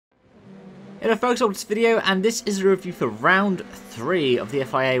Hello folks, welcome to this video, and this is a review for round 3 of the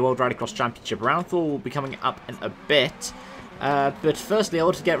FIA World Rallycross Championship. Round 4 will be coming up in a bit, but firstly I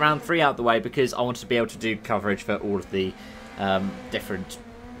wanted to get round 3 out of the way because I wanted to be able to do coverage for all of the different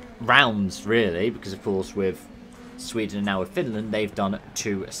rounds, really, because of course with Sweden and now with Finland, they've done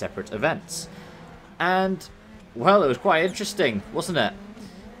 2 separate events. And, well, it was quite interesting, wasn't it?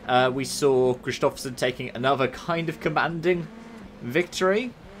 We saw Kristofferson taking another kind of commanding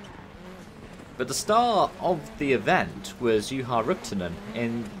victory. But the star of the event was Juha Ruktunen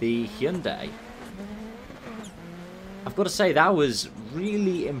in the Hyundai. I've got to say, that was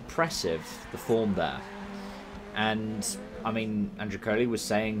really impressive, the form there. And, I mean, Andrew Coley was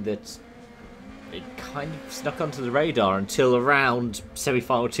saying that it kind of snuck onto the radar until around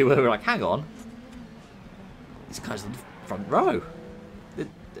semi-final 2 where we were like, hang on, this guy's on the front row.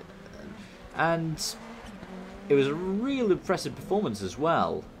 And it was a real impressive performance as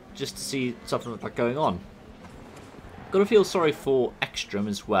well. Just to see something like that going on. Got to feel sorry for Ekstrom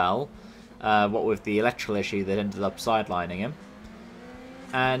as well. What with the electrical issue that ended up sidelining him.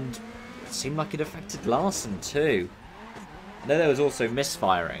 And it seemed like it affected Larson too. Though there was also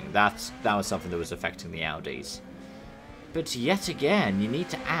misfiring. That was something that was affecting the Audis. But yet again, you need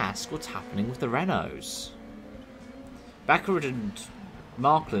to ask what's happening with the Renaults. Backerud and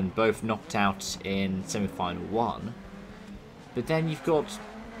Markland both knocked out in semi-final 1. But then you've got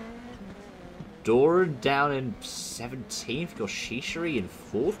Doran down in 17th, you've got Shishiri in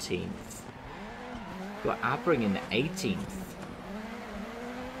 14th, you've got Abring in 18th.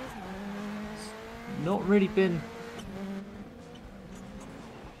 It's not really been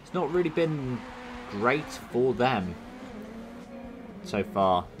great for them so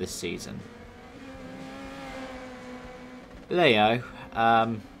far this season. But there you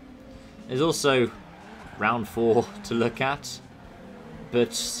go. There's also round 4 to look at,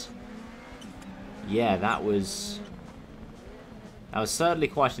 but yeah, that was certainly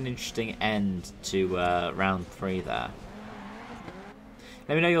quite an interesting end to round 3 there.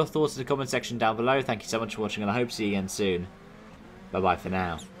 Let me know your thoughts in the comment section down below. Thank you so much for watching, and I hope to see you again soon. Bye bye for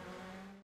now.